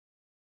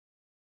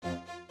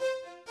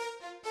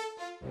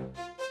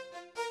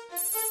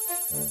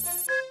Here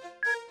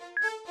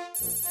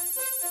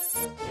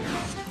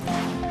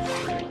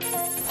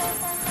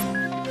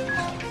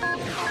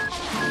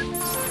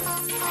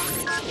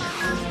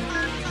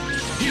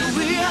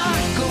we are,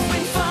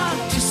 going far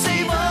to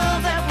save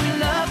all that we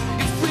love.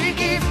 If we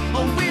give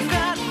all we've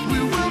got, we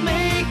will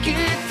make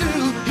it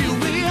through. Here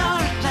we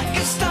are, like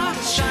a star,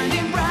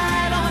 shining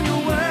bright on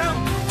your world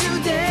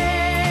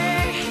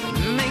today.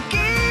 Make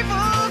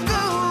evil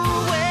go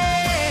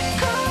away.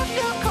 Call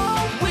your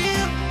call, we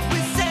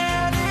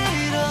set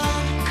it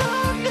all.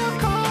 Call your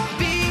call,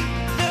 be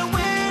there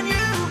when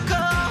you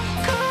call.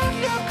 Call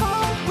your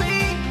call, we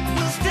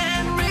will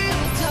stand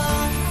real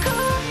tall.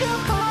 Call your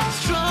call,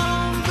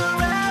 stronger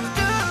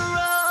after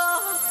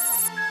all.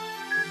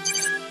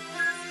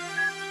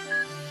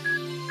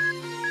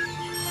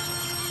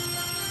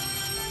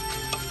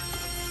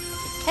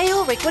 Hey,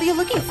 Ulrich, what are you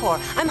looking for?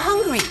 I'm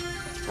hungry.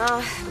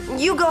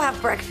 You go have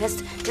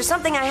breakfast. There's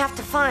something I have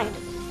to find.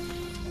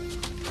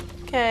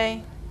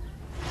 Okay.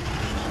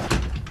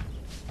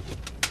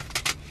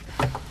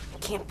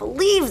 Can't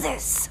believe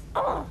this.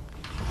 Oh.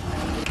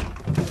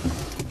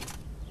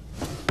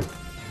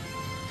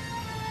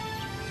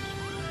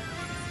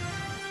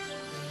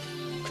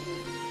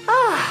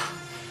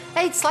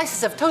 8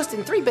 slices of toast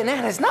and 3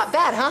 bananas. Not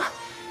bad, huh?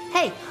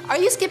 Hey, are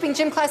you skipping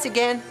gym class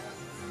again?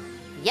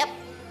 Yep.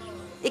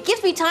 It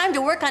gives me time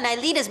to work on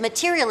Aelita's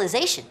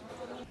materialization.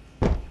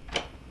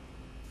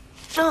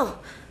 Oh,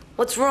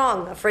 what's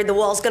wrong? Afraid the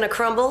wall's gonna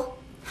crumble?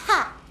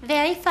 Ha!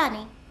 Very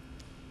funny.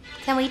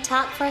 Can we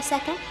talk for a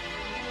second?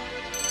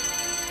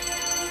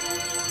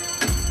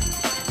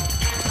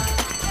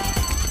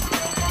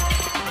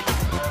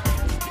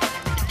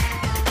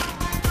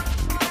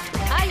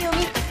 Hi,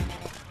 Yumi.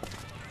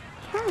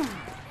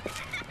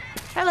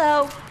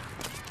 Hello.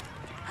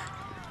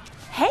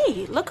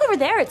 Hey, look over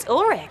there, it's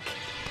Ulrich.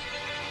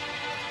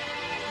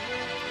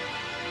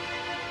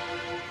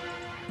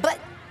 But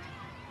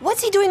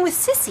what's he doing with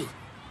Sissi?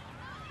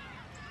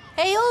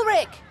 Hey,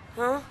 Ulrich.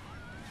 Huh?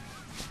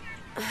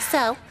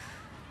 So,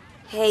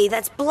 Hey,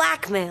 that's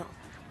blackmail.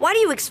 Why do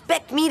you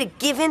expect me to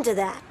give in to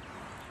that?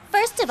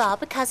 first of all,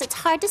 because it's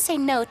hard to say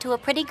no to a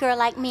pretty girl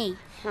like me.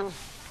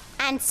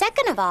 And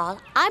second of all,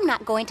 I'm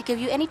not going to give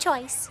you any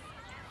choice.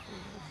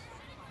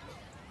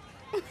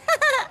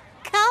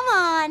 Come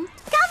on,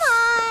 come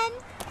on.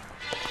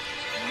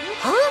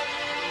 Huh?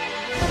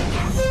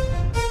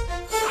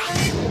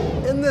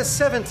 In the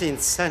 17th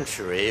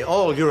century,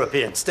 all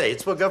European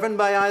states were governed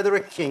by either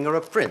a king or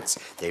a prince.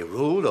 They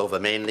ruled over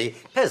mainly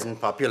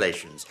peasant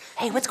populations.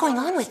 Hey, what's going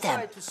on with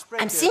them?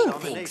 I'm seeing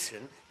things.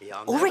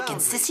 Ulrich and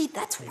Sissi,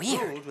 that's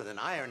weird. With an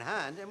iron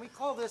hand, and we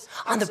call this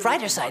On the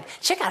brighter side,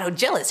 check out how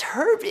jealous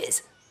Herb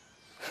is.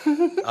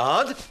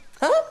 Odd?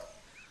 Huh?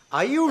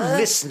 Are you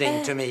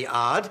listening to me,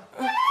 Odd?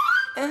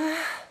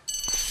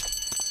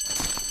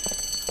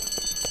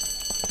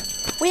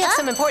 We have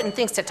some important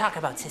things to talk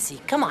about, Sissi.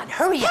 Come on,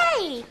 hurry up.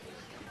 Hey!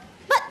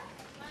 But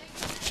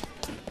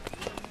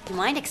Do you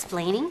mind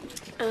explaining?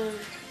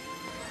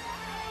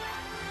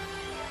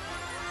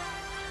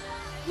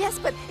 Yes,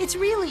 but it's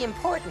really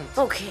important.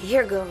 Okay,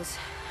 here goes.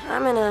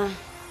 I'm in a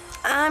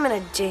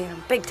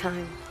jam, big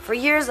time. For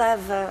years,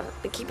 I've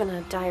been keeping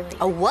a diary.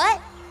 A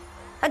what?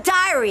 A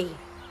diary!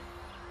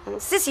 And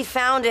Sissy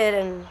found it,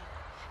 and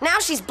now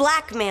she's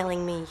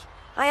blackmailing me.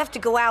 I have to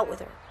go out with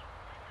her.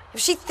 If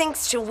she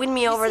thinks she'll win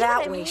me over see that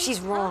what I way, mean? she's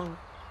wrong.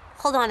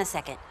 Hold on a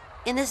second.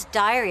 In this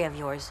diary of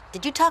yours,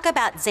 did you talk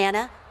about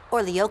X.A.N.A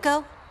or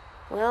Lyoko?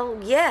 Well,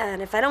 yeah,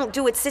 and if I don't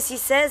do what Sissy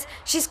says,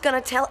 she's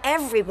gonna tell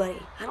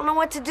everybody. I don't know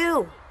what to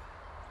do.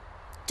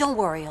 Don't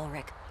worry,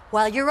 Ulrich.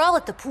 While you're all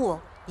at the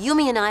pool,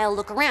 Yumi and I'll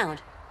look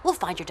around. We'll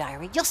find your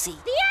diary. You'll see.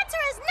 the answer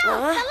is no.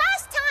 The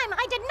last time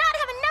I did not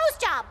have a nose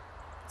job.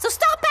 So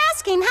stop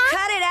asking, huh?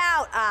 Cut it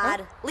out,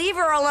 Odd. Leave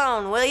her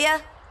alone, will ya?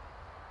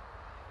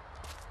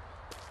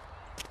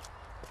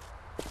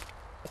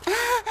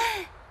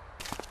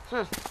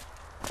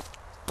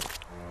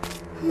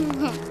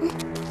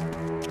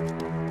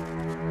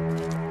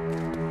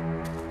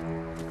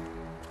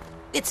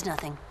 It's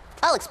nothing.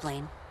 I'll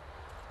explain.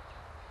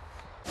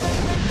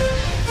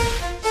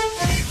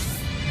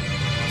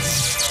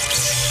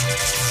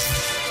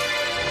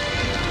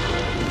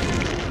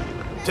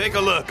 Take a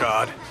look,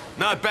 Odd.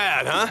 Not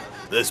bad, huh?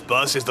 This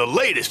bus is the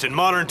latest in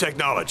modern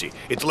technology.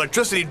 It's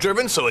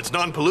electricity-driven, so it's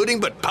non-polluting,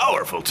 but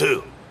powerful,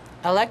 too.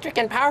 Electric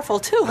and powerful,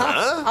 too, huh?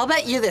 Huh? I'll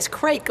bet you this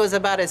crate goes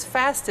about as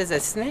fast as a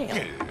snail.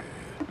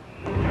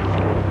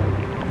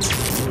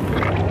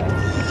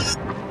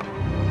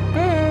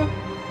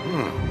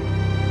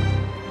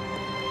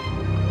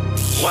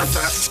 What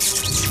the?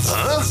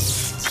 Huh?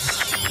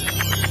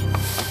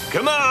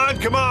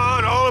 Come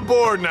on, all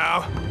aboard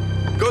now.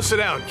 Go sit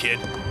down, kid.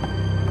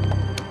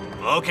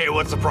 Okay,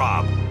 what's the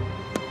problem?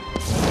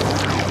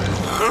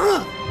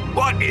 Huh?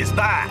 What is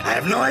that? I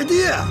have no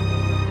idea.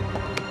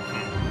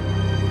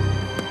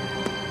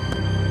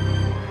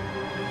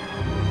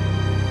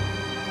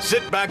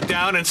 Sit back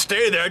down and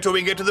stay there till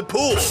we get to the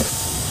pool.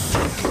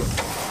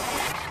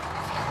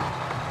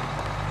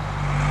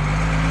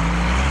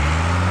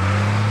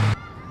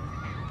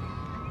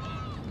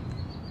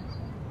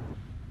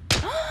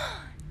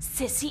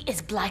 Sissi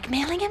is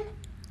blackmailing him?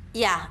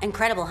 Yeah,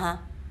 incredible, huh?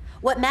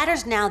 What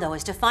matters now, though,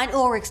 is to find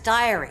Ulrich's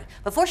diary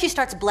before she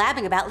starts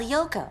blabbing about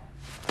Lyoko.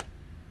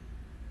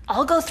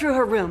 I'll go through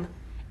her room,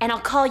 and I'll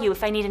call you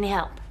if I need any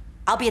help.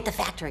 I'll be at the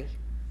factory.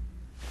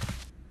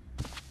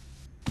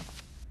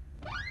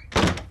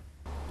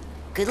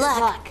 Good luck.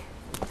 Good luck.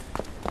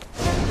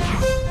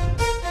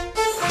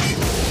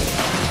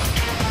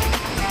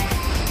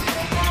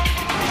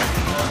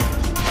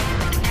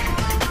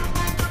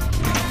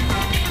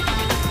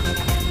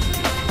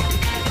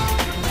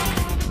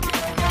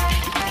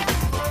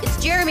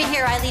 It's Jeremy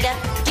here,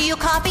 Aelita. Do you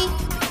copy?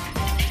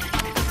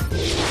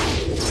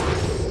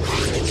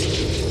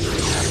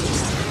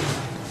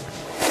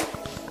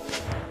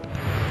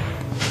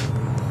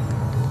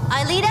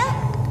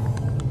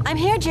 Aelita? I'm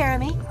here,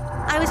 Jeremy.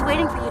 I was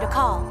waiting for you to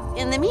call.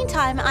 In the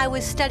meantime, I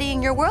was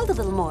studying your world a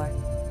little more.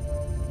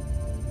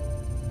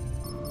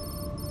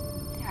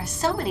 There are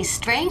so many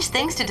strange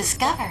things to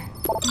discover.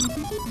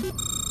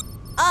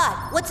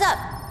 Odd, what's up?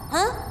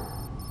 Huh?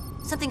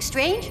 Something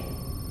strange?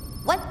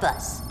 What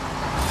bus?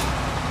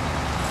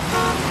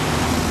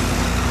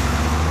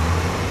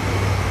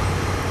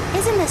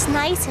 Isn't this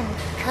nice and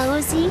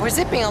cozy? We're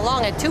zipping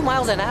along at 2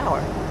 miles an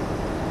hour.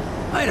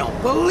 I don't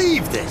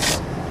believe this.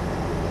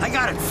 I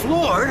got it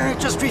floored and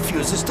it just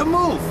refuses to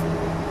move.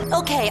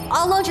 Okay,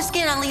 I'll launch a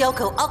scan on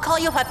Lyoko. I'll call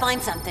you if I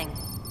find something.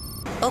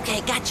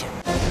 Okay, gotcha.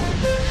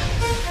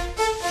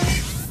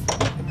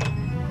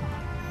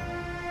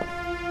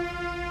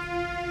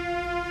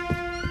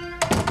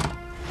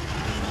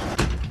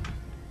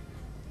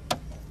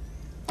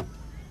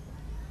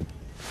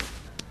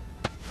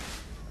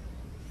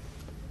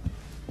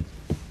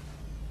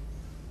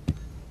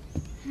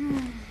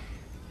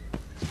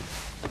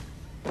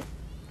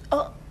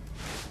 Oh.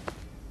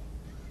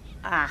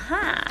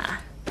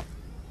 Aha.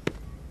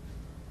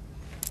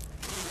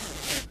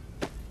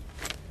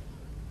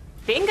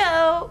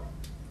 Bingo!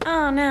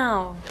 Oh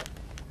no.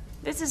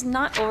 This is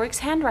not Ulrich's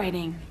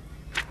handwriting.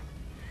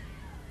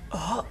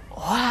 Oh,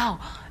 wow.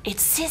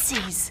 It's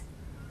Sissi's.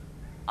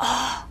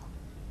 Oh.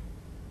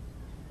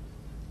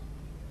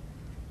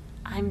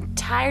 I'm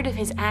tired of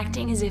his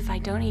acting as if I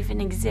don't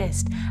even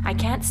exist. I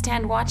can't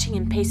stand watching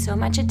him pay so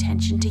much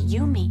attention to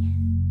Yumi.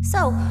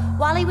 So,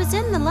 while he was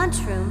in the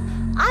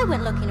lunchroom, I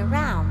went looking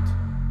around.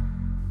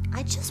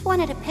 I just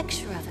wanted a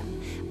picture of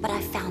him, but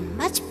I found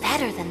much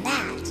better than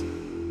that.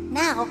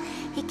 Now,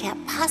 he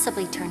can't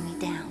possibly turn me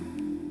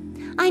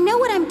down. I know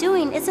what I'm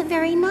doing isn't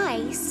very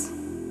nice,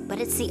 but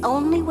it's the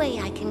only way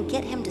I can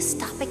get him to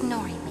stop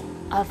ignoring me.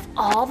 Of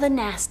all the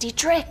nasty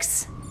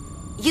tricks.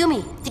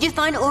 Yumi, did you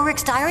find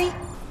Ulrich's diary?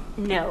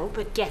 No,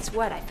 but guess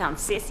what? I found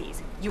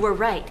Sissi's. You were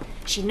right.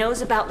 She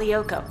knows about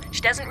Lyoko.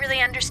 She doesn't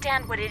really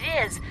understand what it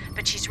is,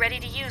 but she's ready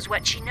to use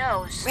what she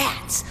knows.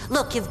 Rats!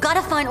 Look, you've got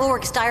to find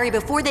Ulrich's diary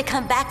before they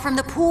come back from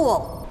the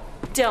pool.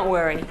 Don't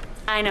worry.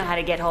 I know how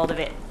to get hold of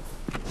it.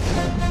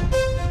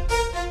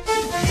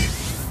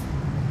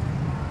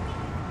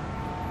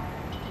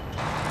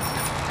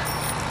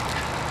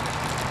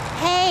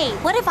 Hey,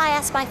 what if I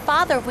ask my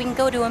father if we can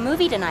go to a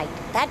movie tonight?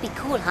 That'd be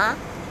cool, huh?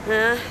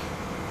 Huh?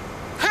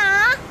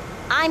 Huh?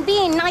 I'm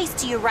being nice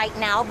to you right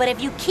now, but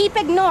if you keep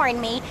ignoring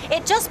me,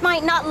 it just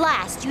might not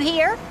last, you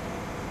hear?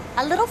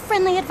 A little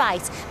friendly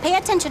advice. Pay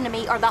attention to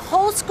me or the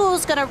whole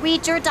school's gonna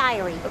read your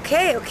diary.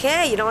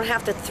 Okay, you don't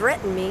have to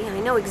threaten me. I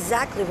know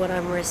exactly what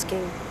I'm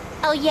risking.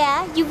 Oh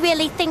yeah? You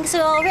really think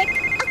so, Ulrich?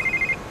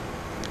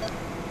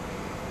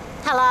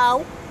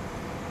 Hello?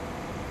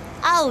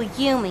 Oh,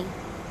 Yumi.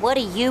 What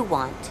do you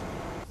want?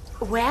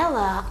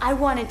 Well, I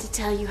wanted to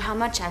tell you how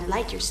much I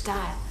like your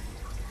style.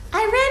 I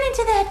ran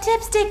into that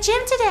dipstick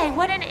Jim today.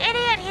 What an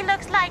idiot he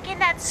looks like in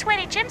that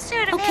sweaty gym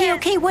suit of his.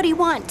 Okay, what do you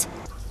want?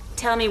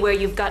 Tell me where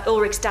you've got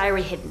Ulrich's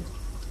diary hidden.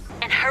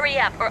 And hurry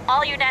up, or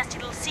all your nasty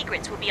little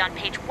secrets will be on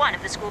page 1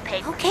 of the school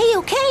paper.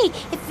 Okay.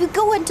 If you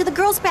go into the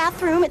girls'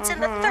 bathroom, it's in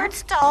the 3rd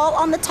stall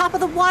on the top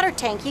of the water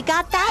tank. You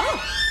got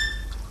that?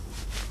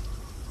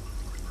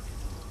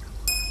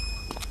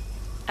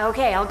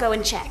 Okay, I'll go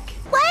and check.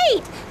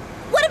 Wait!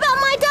 What about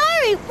my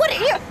diary? What are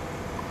you...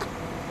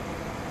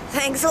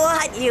 Thanks a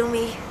lot,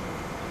 Yumi.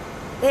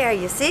 There,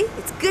 you see?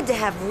 It's good to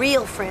have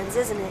real friends,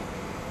 isn't it?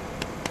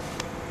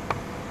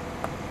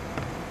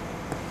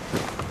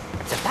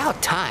 It's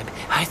about time.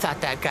 I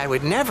thought that guy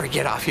would never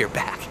get off your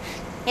back.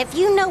 If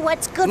you know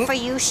what's good for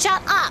you,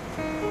 shut up.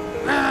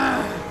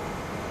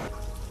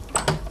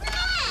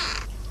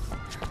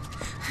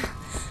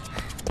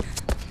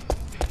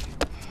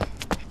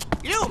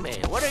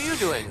 Yumi, what are you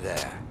doing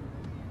there?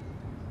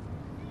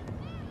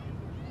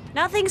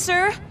 Nothing,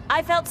 sir.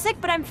 I felt sick,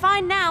 but I'm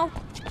fine now.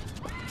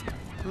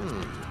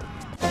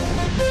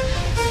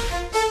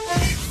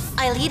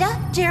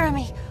 Aelita?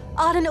 Jeremy,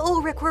 Odd and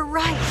Ulrich were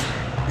right.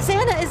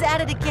 X.A.N.A is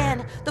at it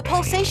again. The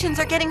pulsations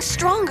are getting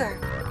stronger.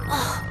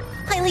 Oh,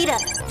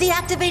 Aelita, the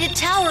activated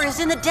tower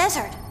is in the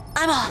desert.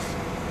 I'm off.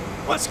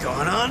 What's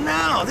going on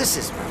now? This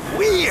is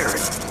weird.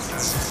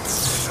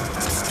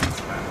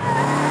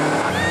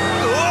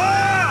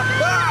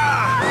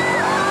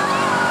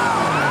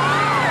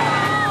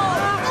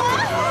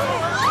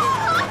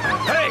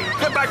 Hey,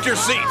 Eject your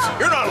seats.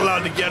 You're not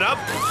allowed to get up.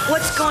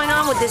 What's going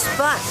on with this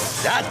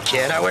bus? That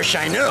kid, I wish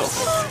I knew.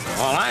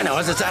 All I know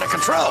is it's out of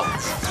control.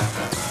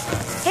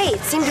 Hey,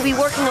 it seemed to be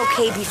working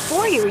okay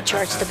before you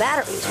recharged the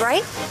batteries,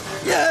 right?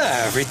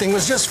 Yeah, everything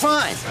was just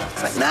fine.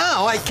 But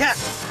now I can't.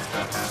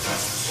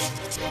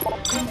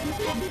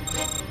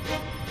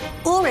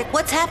 Ulrich,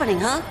 what's happening,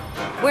 huh?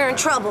 We're in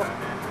trouble.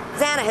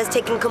 X.A.N.A has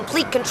taken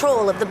complete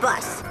control of the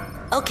bus.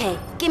 Okay,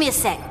 give me a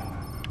sec.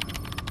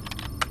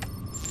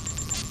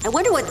 I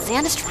wonder what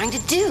X.A.N.A's trying to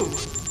do.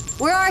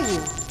 Where are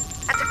you?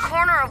 At the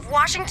corner of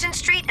Washington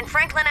Street and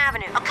Franklin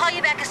Avenue. I'll call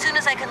you back as soon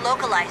as I can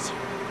localize you.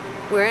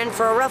 We're in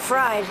for a rough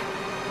ride.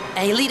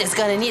 Aelita's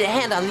gonna need a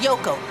hand on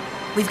Lyoko.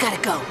 We've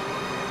gotta go.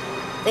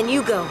 Then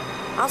you go.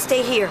 I'll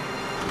stay here.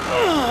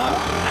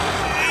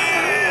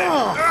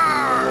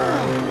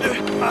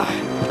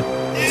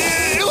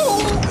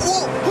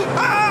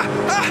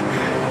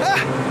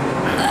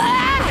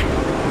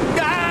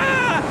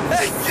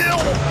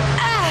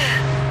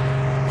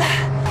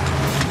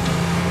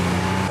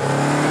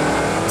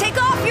 Take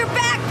off your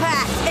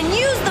backpacks and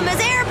use them as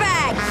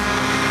airbags!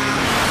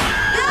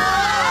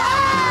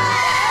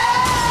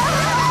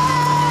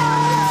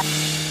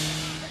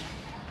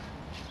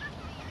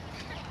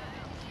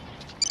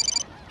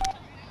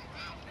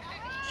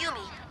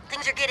 Yumi,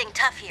 things are getting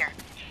tough here.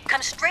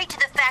 Come straight to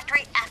the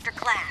factory after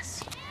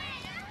class.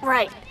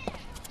 Right.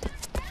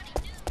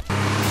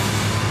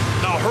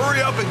 Now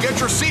hurry up and get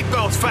your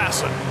seatbelts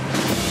fastened.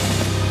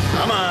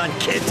 Come on,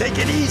 kid, take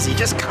it easy.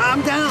 Just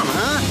calm down,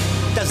 huh?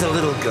 Does the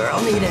little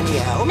girl need any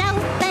help? No,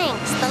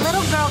 thanks. The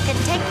little girl can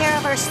take care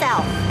of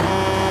herself.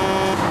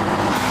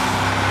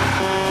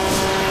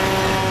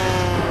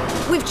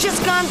 We've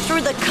just gone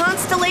through the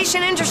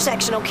Constellation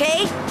intersection,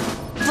 okay?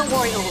 Don't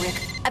worry, Ulrich.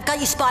 I've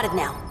got you spotted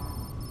now.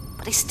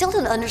 But I still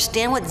don't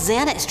understand what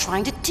X.A.N.A is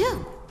trying to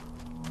do.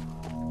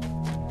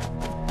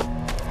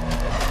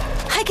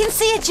 I can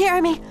see it,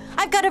 Jeremy.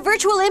 I've got a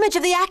virtual image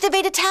of the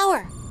activated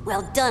tower.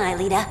 Well done,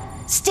 Aelita.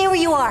 Stay where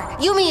you are.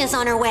 Yumi is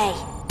on her way.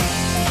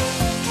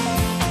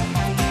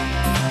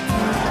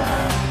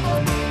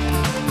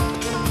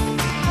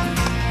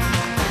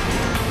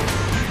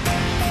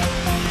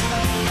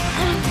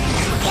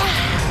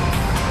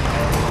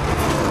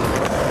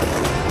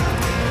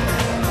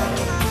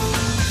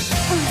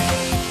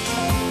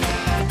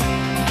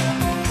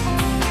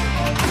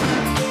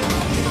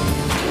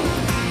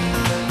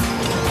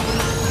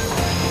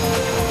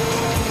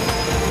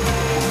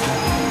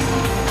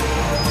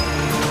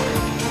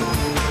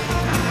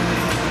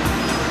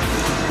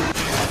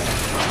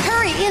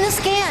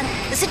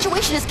 The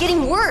situation is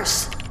getting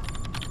worse.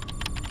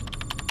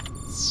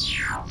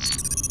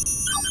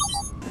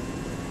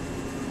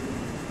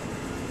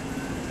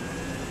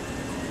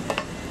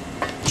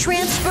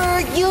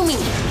 Transfer Yumi.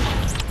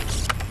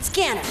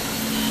 Scanner.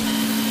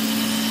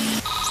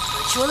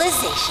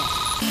 Virtualization.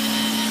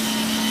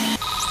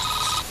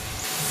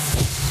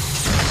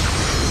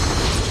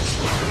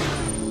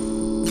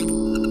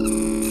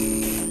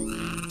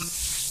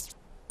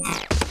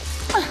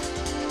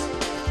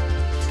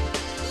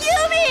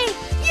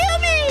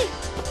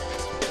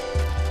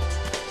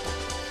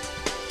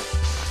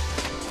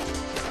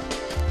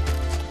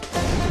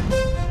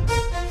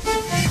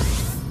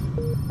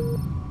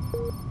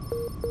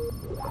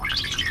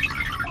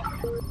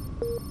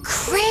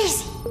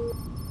 Crazy!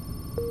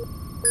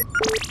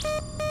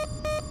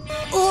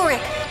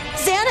 Ulrich,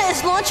 X.A.N.A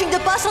is launching the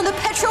bus on the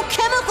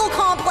petrochemical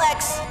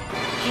complex!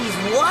 He's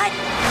what?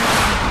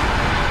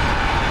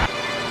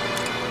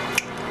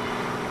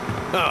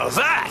 Oh,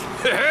 that!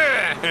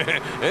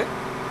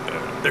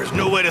 There's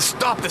no way to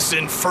stop this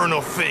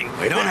infernal thing.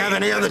 We don't have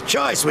any other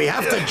choice. We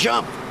have to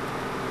jump.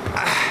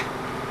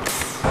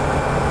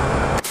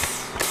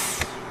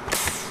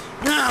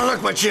 Now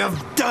look what you've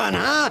done,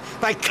 huh?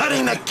 By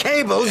cutting the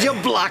cables, you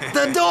blocked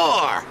the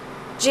door.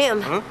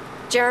 Jim,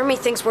 Jeremy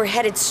thinks we're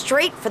headed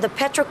straight for the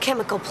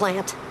petrochemical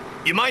plant.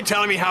 You mind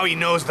telling me how he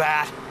knows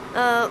that?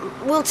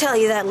 We'll tell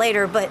you that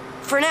later, but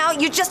for now,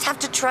 you just have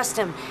to trust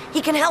him.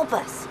 He can help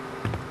us.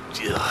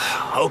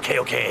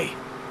 Okay.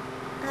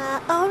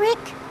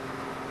 Ulrich?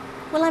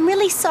 Well, I'm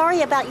really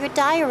sorry about your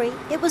diary.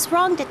 It was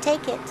wrong to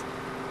take it.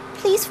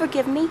 Please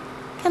forgive me.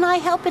 Can I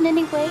help in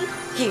any way?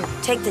 Here,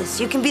 take this.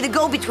 You can be the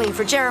go-between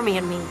for Jeremy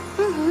and me.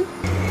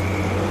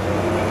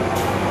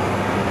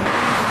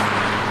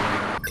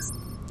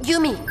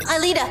 Yumi,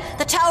 Aelita,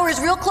 the tower is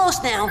real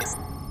close now.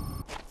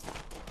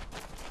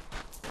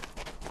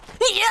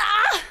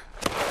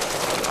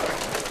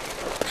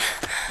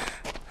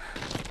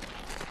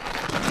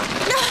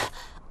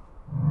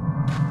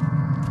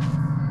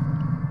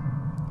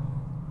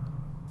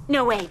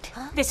 No, wait.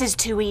 This is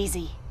too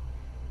easy.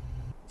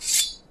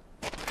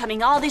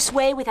 Coming all this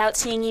way without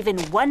seeing even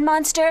one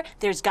monster,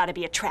 there's gotta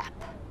be a trap.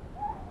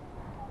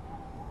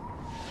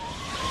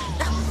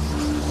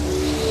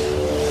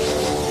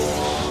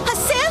 A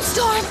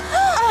sandstorm!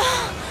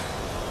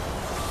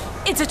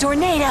 It's a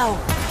tornado!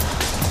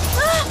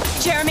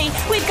 Jeremy,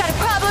 we've got a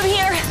problem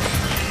here!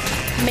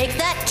 Make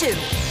that two.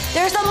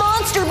 There's a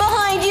monster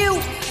behind you!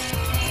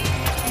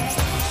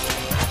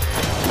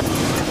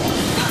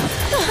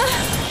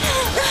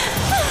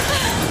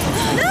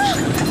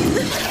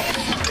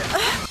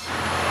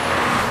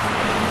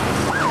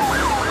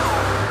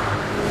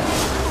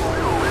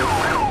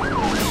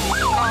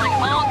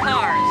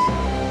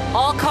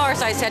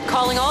 I said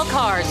calling all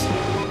cars.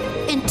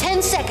 In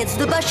 10 seconds,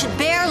 the bus should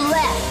bear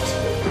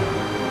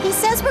left. He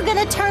says we're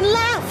gonna turn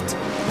left.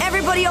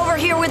 Everybody over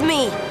here with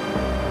me.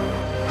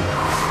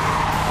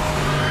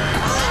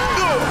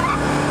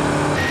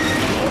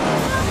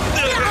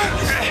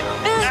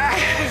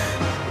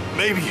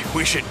 Maybe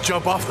we should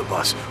jump off the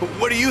bus.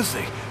 What do you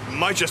think?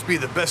 Might just be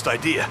the best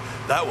idea.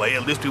 That way,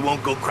 at least we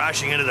won't go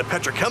crashing into the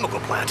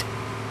petrochemical plant.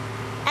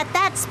 At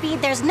that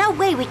speed, there's no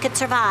way we could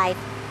survive.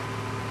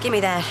 Give me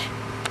that.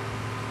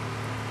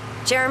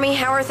 Jeremy,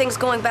 how are things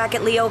going back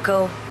at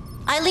Lyoko?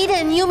 Aelita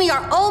and Yumi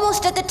are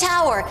almost at the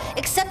tower,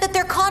 except that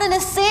they're caught in a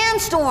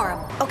sandstorm.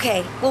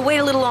 Okay, we'll wait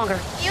a little longer.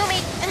 Yumi,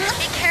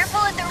 be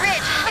careful at the ridge.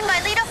 If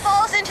Aelita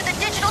falls into the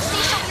digital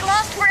sea, she'll be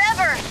lost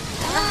forever.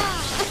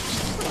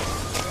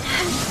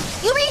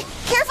 Yumi,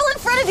 careful in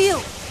front of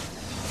you.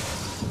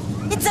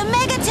 It's a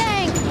mega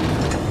tank.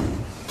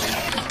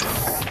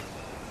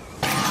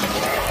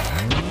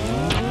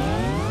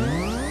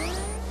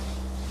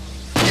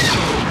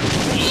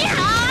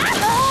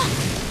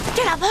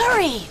 Get up,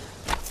 hurry!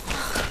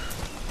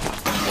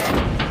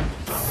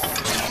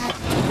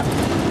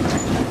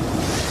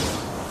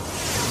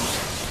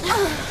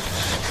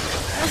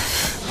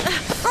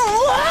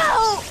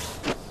 Whoa!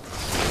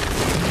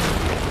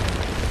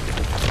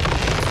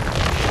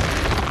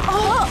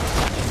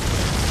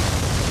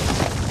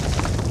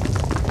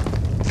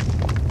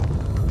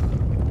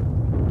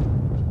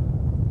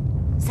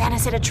 Santa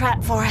set a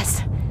trap for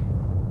us.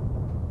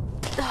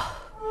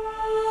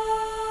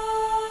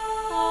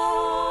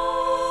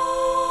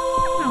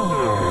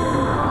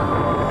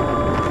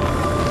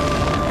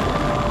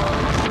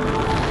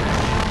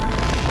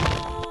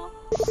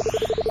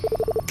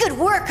 Good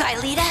work,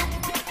 Aelita.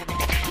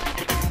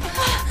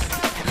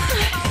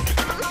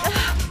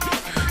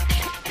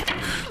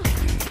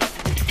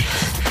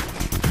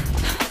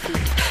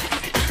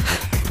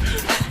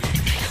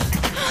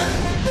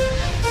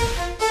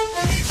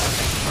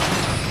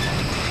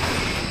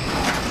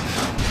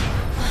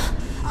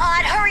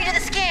 Odd, hurry to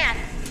the scan.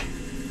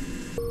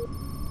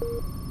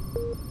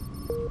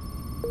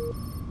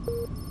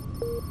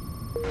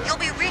 You'll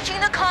be reaching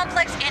the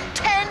complex in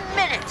 10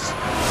 minutes.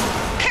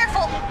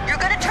 Careful, you're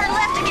gonna turn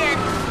left again.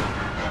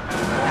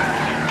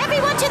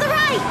 Everyone to the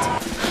right!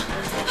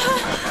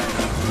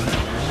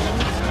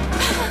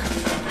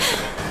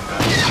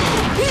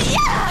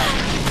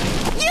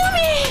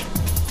 Yumi!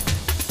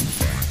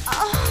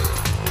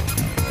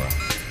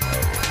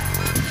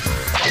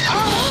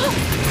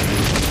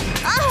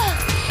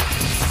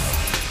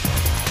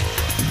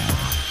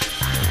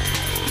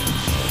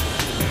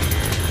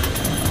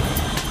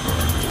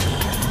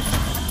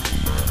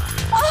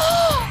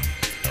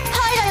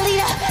 Hide,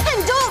 Aelita, and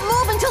don't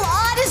move until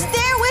Odd is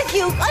there with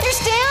you.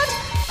 Understand?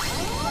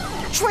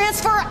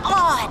 Transfer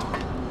Odd.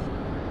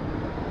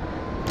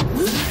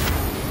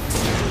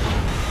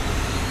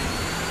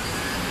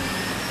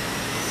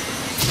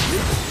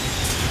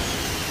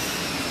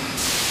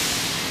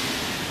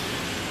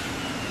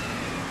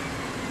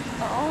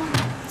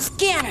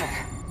 Scanner.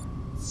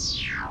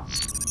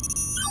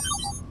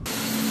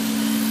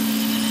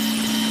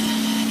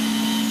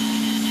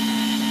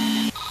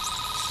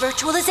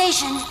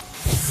 Virtualization.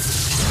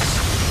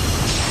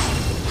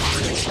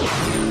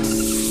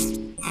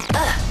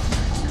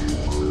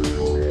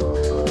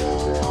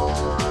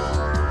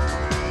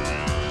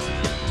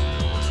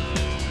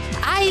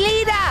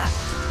 Aelita!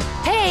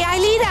 Hey,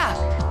 Aelita!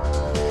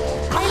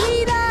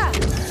 Aelita!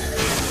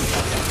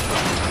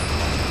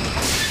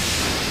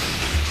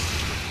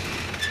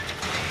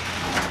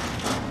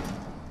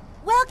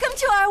 Welcome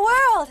to our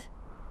world.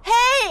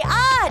 Hey,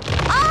 Odd!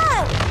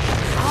 Odd!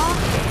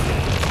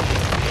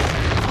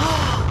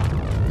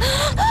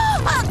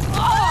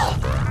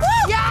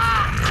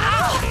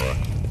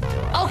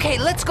 Yeah! Okay,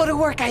 let's go to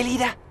work,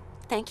 Aelita.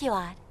 Thank you,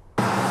 Odd.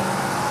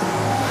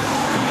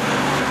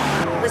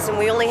 Listen,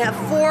 we only have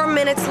 4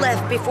 minutes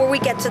left before we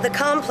get to the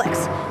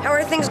complex. How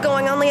are things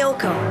going on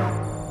Lyoko?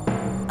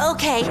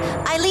 Okay,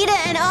 Aelita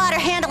and Odd are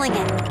handling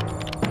it.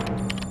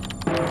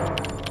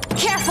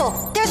 Careful,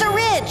 there's a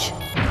ridge.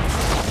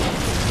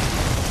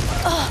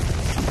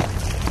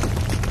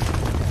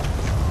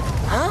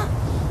 Huh?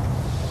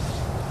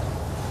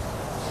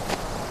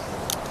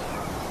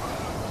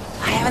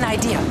 I have an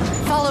idea.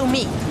 Follow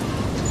me.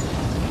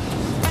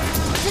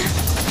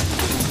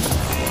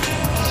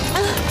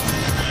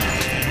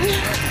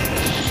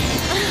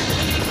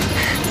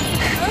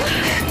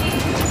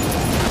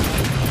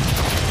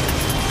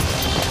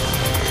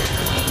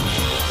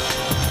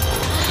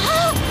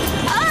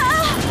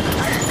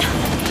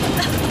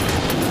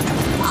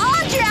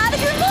 Odd, you're out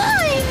of your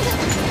mind!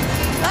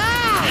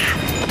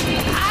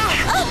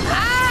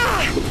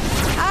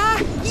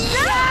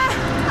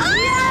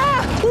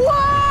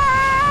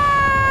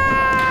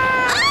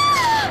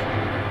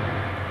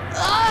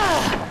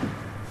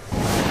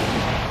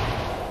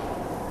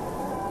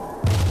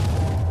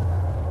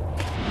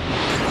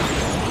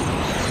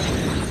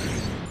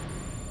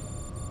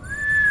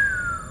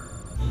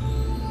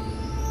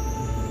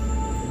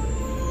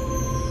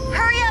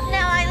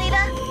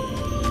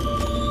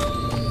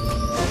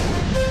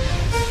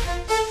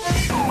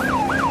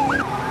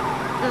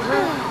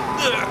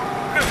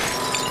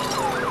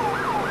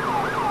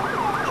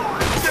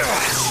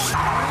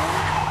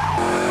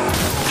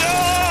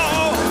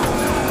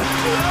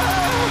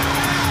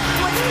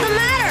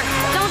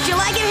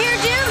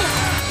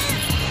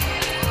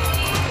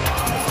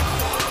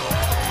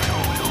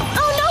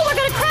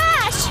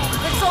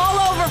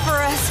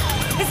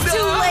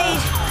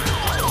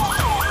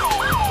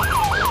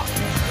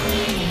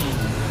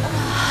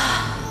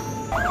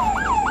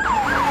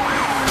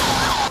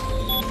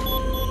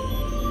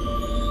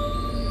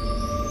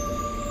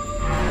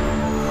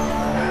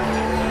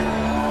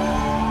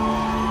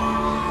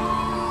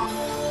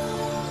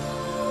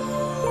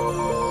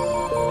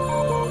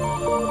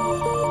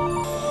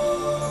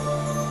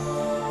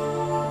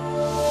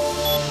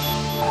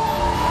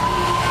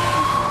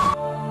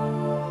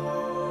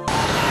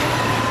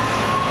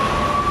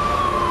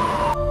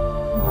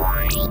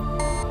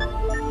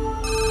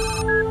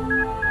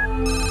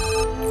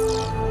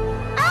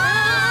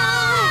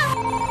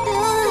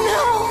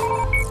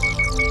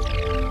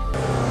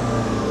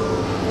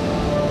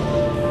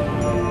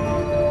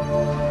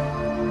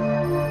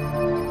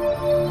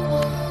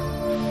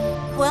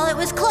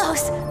 was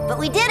close, but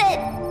we did it.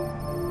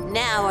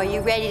 Now, are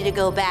you ready to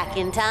go back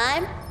in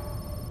time?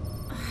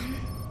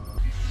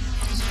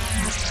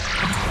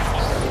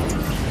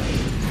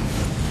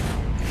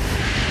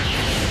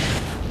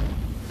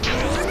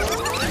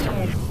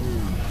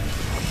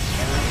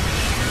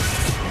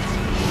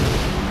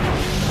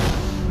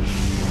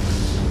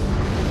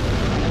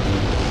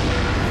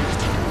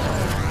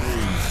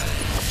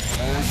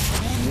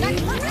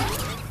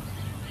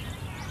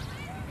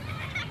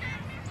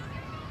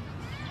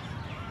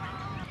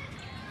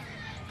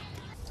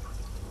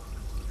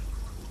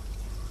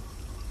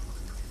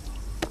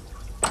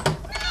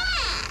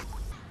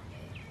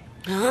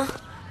 Huh?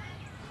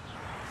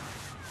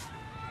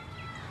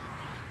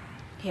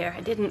 Here,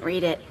 I didn't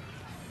read it.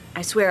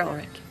 I swear,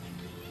 Ulrich.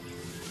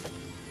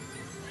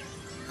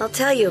 I'll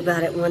tell you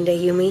about it one day,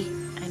 Yumi.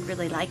 I'd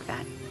really like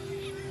that.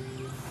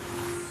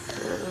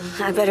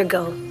 I better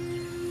go.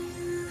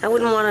 I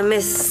wouldn't want to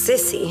miss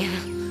Sissi.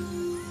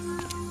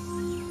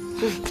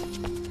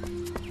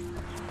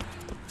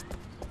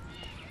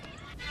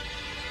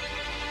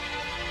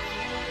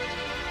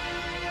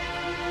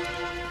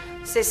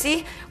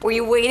 Sissi, were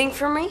you waiting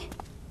for me?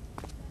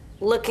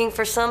 Looking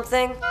for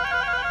something?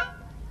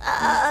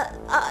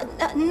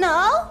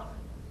 No.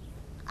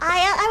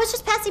 I was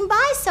just passing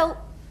by, so...